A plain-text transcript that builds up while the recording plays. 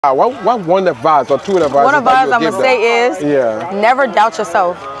What one advice or two advice? One advice I'm gonna say is, never doubt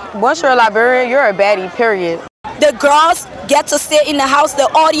yourself. Once you're a Liberian, you're a baddie, period. The girls get to stay in the house. The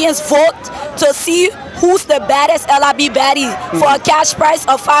audience vote to see who's the baddest LIB baddie for a cash prize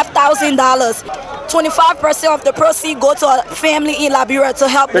of $5,000. 25% of the proceeds go to a family in Liberia to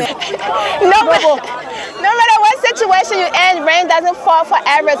help them. No matter what situation you're in, rain doesn't fall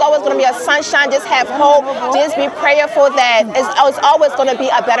forever. It's always going to be a sunshine. Just have hope. Just be prayerful that it's always going to be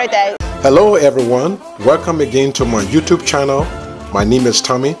a better day. Hello everyone. Welcome again to my YouTube channel. My name is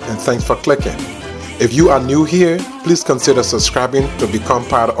Tommy and thanks for clicking. If you are new here, please consider subscribing to become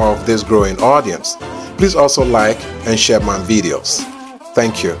part of this growing audience. Please also like and share my videos.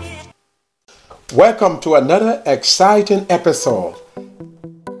 Thank you. Welcome to another exciting episode.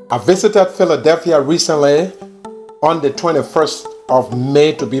 I visited Philadelphia recently on the 21st of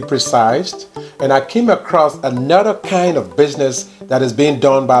May to be precise, and I came across another kind of business that is being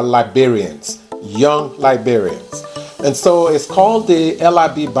done by Liberians, young Liberians. And so it's called the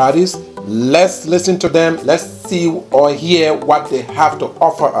LIB Baddies. Let's listen to them. Let's see or hear what they have to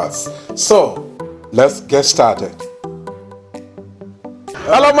offer us. So let's get started.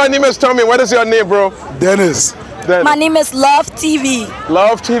 Hello, my name is Tommy. What is your name, bro? Dennis. My name is Love TV.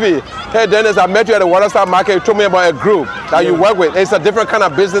 Love TV. Hey, Dennis, I met you at the Waterside Market. You told me about a group that you work with. It's a different kind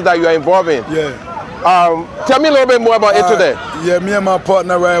of business that you are involved in. Yeah. Tell me a little bit more about it today. Yeah, me and my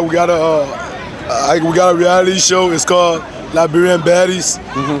partner, right, we got a reality show. It's called Liberian Baddies.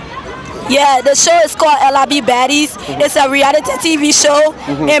 Yeah, the show is called LIB Baddies. It's a reality TV show,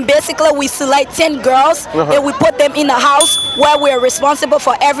 and basically we select 10 girls and we put them in a house where we're responsible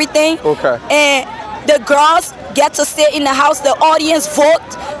for everything. And the girls get to stay in the house. The audience vote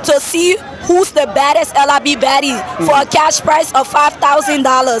to see who's the baddest LIB baddie for a cash prize of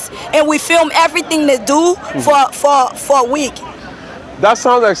 $5,000, and we film everything they do for a week. That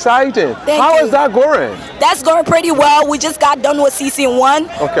sounds exciting. How is that going? That's going pretty well. We just got done with season 1.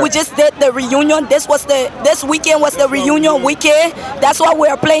 We just did the reunion. This weekend was the reunion weekend. That's why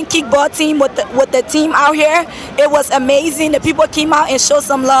we're playing kickball team with the team out here. It was amazing. The people came out and showed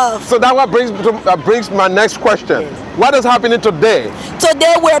some love. So that what brings my next question. What is happening today?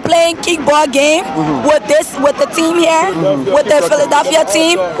 Today we're playing kickball game with the team here, with the Philadelphia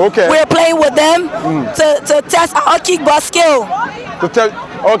team. We're playing with them to test our kickball skill.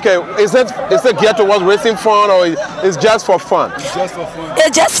 Okay, is it geared towards racing fun or it's just for fun? It's just for fun.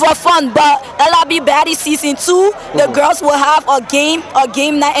 It's just for fun, but LIB Baddies season 2, the girls will have a game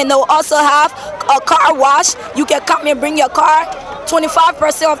night, and they'll also have a car wash. You can come and bring your car.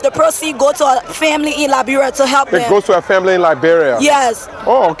 25% of the proceeds go to a family in Liberia to help them. It goes to a family in Liberia? Yes.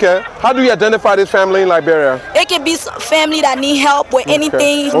 Oh, okay. How do you identify this family in Liberia? It can be family that need help with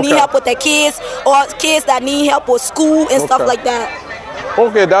anything, need help with their kids, or kids that need help with school and stuff like that.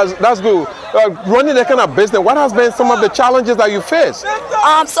 Okay, that's good. Running that kind of business, what has been some of the challenges that you face?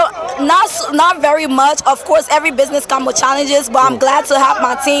 So not very much. Of course, every business comes with challenges, but I'm glad to have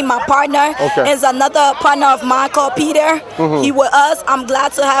my team. My partner is another partner of mine called Peter. He with us. I'm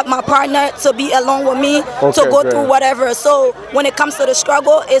glad to have my partner to be along with me to go through whatever. So when it comes to the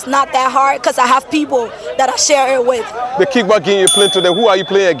struggle, it's not that hard because I have people that I share it with. The kickball game you play today, who are you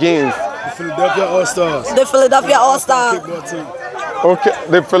playing against? The Philadelphia All-Stars. The Philadelphia All-Stars. Okay,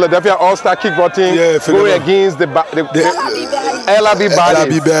 the Philadelphia All-Star kickball team going against the LIB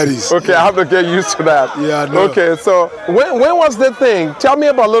Baddies. Okay, I have to get used to that. Yeah, I know. Okay, so when was the thing? Tell me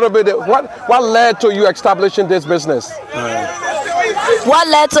about a little bit. What led to you establishing this business? What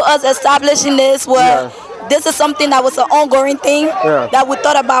led to us establishing this was this is something that was an ongoing thing that we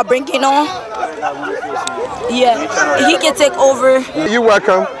thought about bringing on. Yeah, he can take over. You're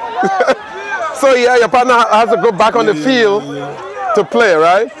welcome. So yeah, your partner has to go back on the field to play,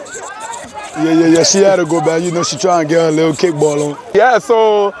 right? Yeah. She had to go back. You know, she trying to get her little kickball on. Yeah.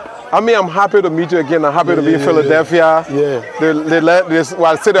 So, I mean, I'm happy to meet you again. I'm happy to be in Philadelphia.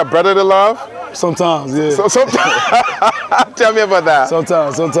 Well, say they're brother to love. Sometimes, yeah. So sometimes. Tell me about that.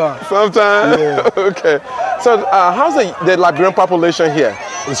 Sometimes. Yeah. Okay. So, how's the Liberian population here?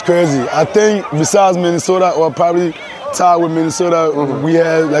 It's crazy. I think besides Minnesota, or probably tied with Minnesota, we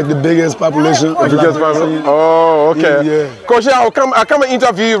have like the biggest population. Oh, okay. Yeah. Coach, I'll come and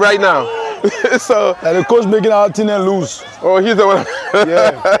interview you right now. So the coach making our team lose. Oh, he's the one.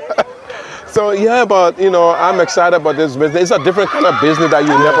 Yeah. So yeah, but you know, I'm excited about this business. It's a different kind of business that you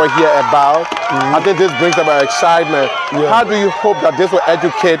never hear about. I think this brings about excitement. How do you hope that this will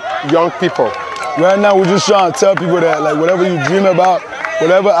educate young people? Right now, we're just trying to tell people that like whatever you dream about,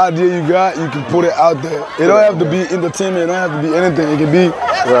 whatever idea you got, you can put it out there. It don't have to be entertainment, it don't have to be anything. It can be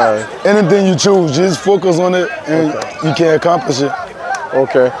anything you choose. Just focus on it and you can accomplish it.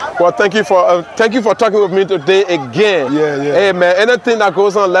 Okay. Well, thank you for talking with me today again. Yeah. Hey man, anything that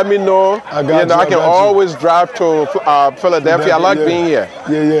goes on, let me know. I can always drive to Philadelphia. I like being here.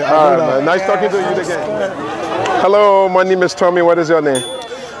 Yeah. All right, man. Nice talking to you again. Hello, my name is Tommy. What is your name?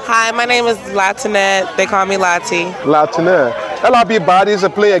 Hi, my name is Latinette. They call me Lati. Latinette. LIB Baddies are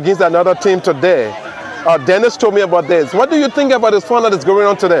playing against another team today. Dennis told me about this. What do you think about this fun that is going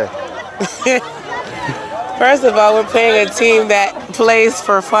on today? First of all, we're playing a team that plays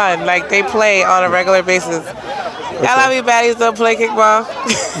for fun. Like, they play on a regular basis. LIB Baddies don't play kickball.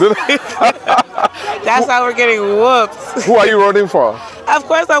 That's how we're getting whooped. Who are you rooting for? Of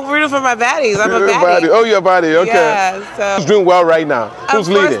course, I'm rooting for my baddies. I'm a baddie. Oh, you're a baddie. Okay. Yeah, so who's doing well right now? Who's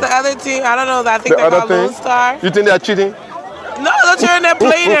leading? Of course, the other team. I don't know. I think they're called Lone Star. You think they're cheating? No, they're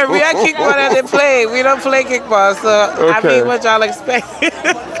playing there. We are kickball and they play. We don't play kickball. So, I mean, what y'all expect.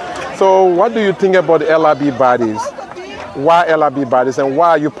 So, what do you think about the LIB Baddies? Why LIB Baddies and why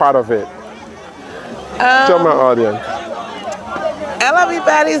are you part of it? Tell my audience. LIB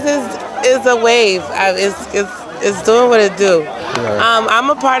Baddies is a wave. It's doing what it do. Yeah. I'm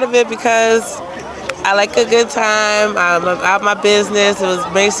a part of it because I like a good time. I'm about my business. It was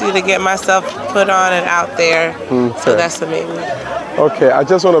basically to get myself put on and out there. Okay. So that's the main reason. Okay, I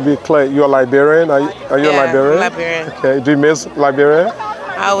just want to be clear. You're a Liberian? Are you a Liberian? Liberian. Okay, do you miss Liberia?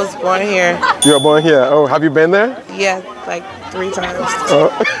 I was born here. You were born here. Oh, have you been there? Yeah, like 3 times.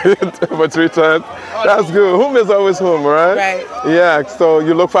 But 3 times? That's good. Home is always home, right? Right. Yeah, so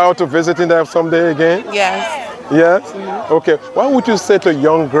you look forward to visiting them someday again? Yes. Yes? Mm-hmm. Okay. What would you say to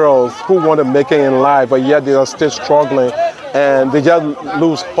young girls who want to make it in life, but yet they are still struggling and they just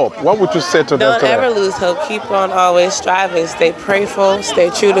lose hope? What would you say to them? Don't ever lose hope. Keep on always striving. Stay prayerful. Stay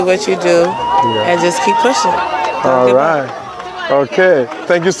true to what you do. And just keep pushing. All right. Okay.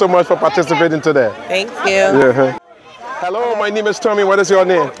 Thank you so much for participating today. Thank you. Yeah. Hello, my name is Tommy. What is your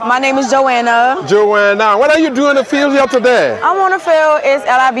name? My name is Joanna. Joanna. What are you doing in the field here today? I'm on the field. It's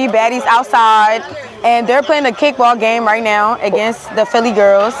LIB Baddies outside. And they're playing a kickball game right now against the Philly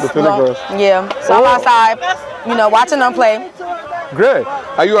girls. The Philly girls. Yeah. So I'm outside, watching them play. Great.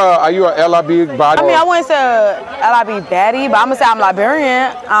 Are you a LIB baddie? I mean, I wouldn't say a LIB baddie, but I'm gonna say I'm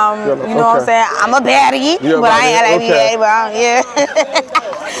Liberian. You know what I'm saying? I'm a baddie, but I ain't LIB baddie. But yeah.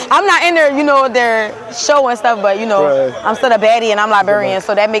 I'm not in their, their show and stuff, but I'm still a baddie and I'm Liberian,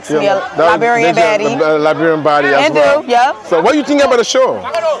 so that makes me a Liberian baddie. Liberian baddie as well. Yeah. So what do you think about the show?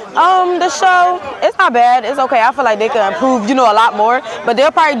 The show, it's not bad. It's okay. I feel like they could improve, a lot more. But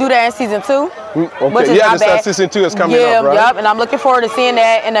they'll probably do that in season 2. Okay. Which is not bad. Season 2 is coming up, right? Yep. And I'm looking forward to seeing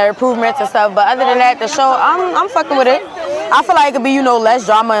that and the improvements and stuff. But other than that, the show, I'm fucking with it. I feel like it could be, less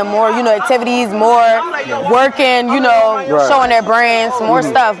drama and more, activities, more working, showing their brands, more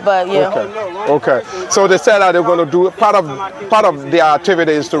stuff. But yeah. Okay. So they said that they're going to do part of their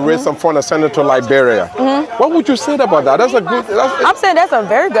activity is to raise some funds and send it to Liberia. What would you say about that? I'm saying that's a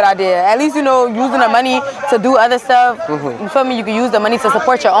very good idea. At least, using the money to do other stuff. You feel me? You can use the money to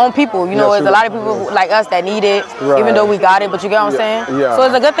support your own people. There's a lot of people like us that need it, even though we got it. But you get what I'm saying? Yeah. So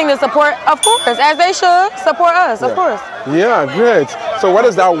it's a good thing to support, of course, as they should support us, of course. Yeah, great. So what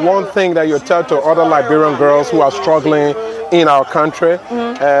is that one thing that you tell to other Liberian girls who are struggling in our country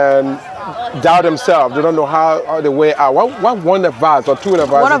and doubt themselves? They don't know how the way out. What one advice or two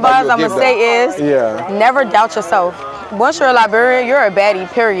advice? One advice I'm gonna say is never doubt yourself. Once you're a Liberian, you're a baddie,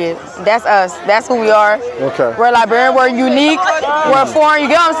 period. That's us. That's who we are. Okay. We're Liberian. We're unique. We're foreign. You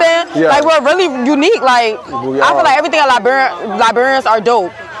get what I'm saying? Yeah. Like, we're really unique. Like, I feel like everything Liberians are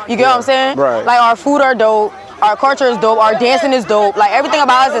dope. You get what I'm saying? Right. Like, our food are dope. Our culture is dope. Our dancing is dope. Like, everything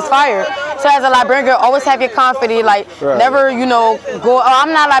about us is fire. So as a Liberian girl, always have your confidence. Like, never, go, oh,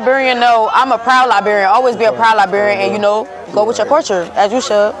 I'm not Liberian. No, I'm a proud Liberian. Always be a proud Liberian and, go with your culture, as you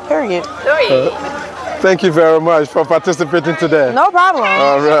should, period. Thank you very much for participating today. No problem.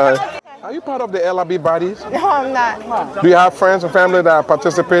 All right. Are you part of the LIB Baddies? No, I'm not. Do you have friends and family that are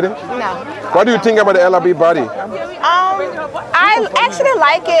participating? No. What do you think about the LIB Baddie? I actually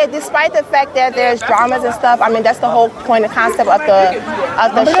like it, despite the fact that there's dramas and stuff. I mean, that's the whole point and concept of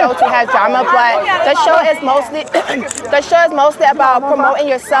the show, to have drama. But the show is mostly about promoting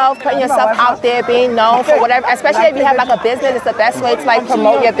yourself, putting yourself out there, being known for whatever. Especially if you have like a business, it's the best way to like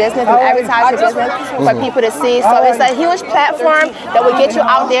promote your business and advertise your business for people to see. So it's a huge platform that will get you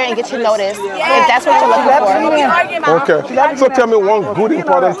out there and get you noticed, if that's what you're looking for. Okay. So tell me one good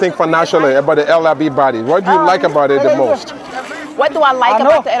important thing financially about the LIB Baddies. What do you like about it the most? What do I like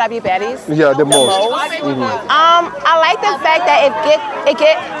about the LIB Baddies? Yeah, the most. I like the fact that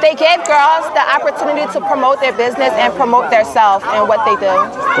they give girls the opportunity to promote their business and promote themselves and what they do.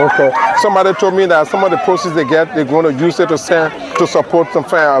 Okay. Somebody told me that some of the proceeds they get, they're going to use it to support some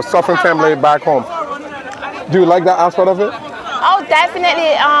suffering family back home. Do you like that aspect of it? Oh,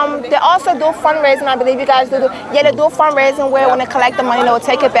 definitely. They also do fundraising. I believe you guys do. Yeah, they do fundraising where when they collect the money, they'll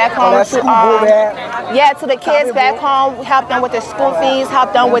take it back home to the kids back home. Help them with their school fees,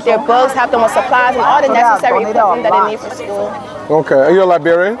 help them with their books, help them with supplies and all the necessary equipment that they need for school. Okay. Are you a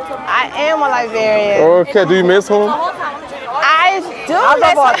Liberian? I am a Liberian. Okay. Do you miss home? I do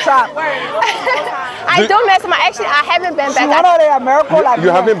miss home. I do miss him. Actually, I haven't been back. You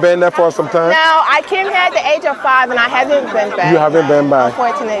haven't been there for some time? No, I came here at the age of 5 and I haven't been back. You haven't been back?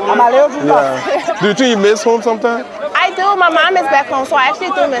 Unfortunately. Yeah. Do you think you miss home sometime? I do. My mom is back home, so I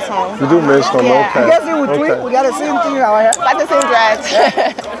actually do miss home. You do miss home, yeah. Okay. We got the same thing out here. Got the same dress.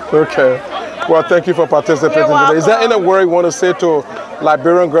 Okay. Well, thank you for participating today. Is there any word you want to say to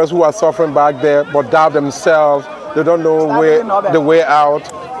Liberian girls who are suffering back there but doubt themselves? They don't know the way out.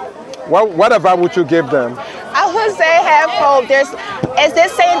 What advice would you give them? I would say have hope. Is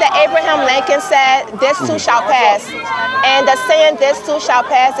this saying that Abraham Lincoln said, this too shall pass. And the saying this too shall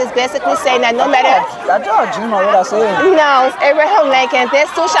pass is basically saying that no matter... No, Abraham Lincoln, this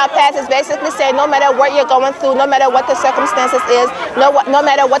too shall pass is basically saying no matter what you're going through, no matter what the circumstances is, no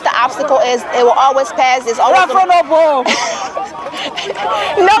matter what the obstacle is, it will always pass. It's always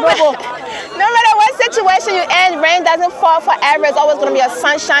no matter what situation you're in, rain doesn't fall forever. It's always going to be a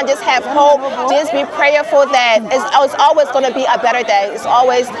sunshine. Just have hope. Just be prayerful that it's always going to be a better day. It's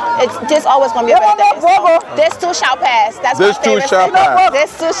just always going to be a better day. So, this too shall pass. That's this too shall pass.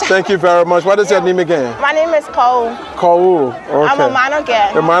 This too shall. Thank you very much. What is your name again? My name is Cole. Cole. Okay. I'm a minor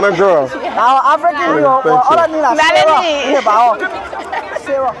girl. A minor girl. African girl. Melanie.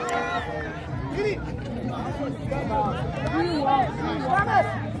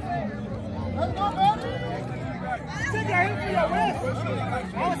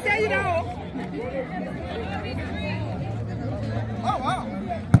 Oh, wow.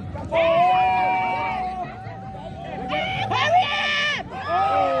 Hurry up!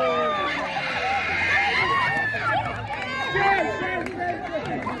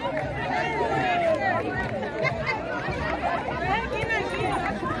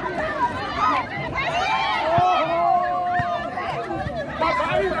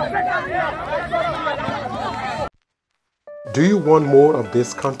 Do you want more of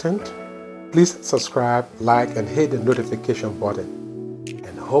this content? Please subscribe, like, and hit the notification button.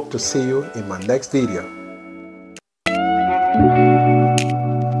 And hope to see you in my next video.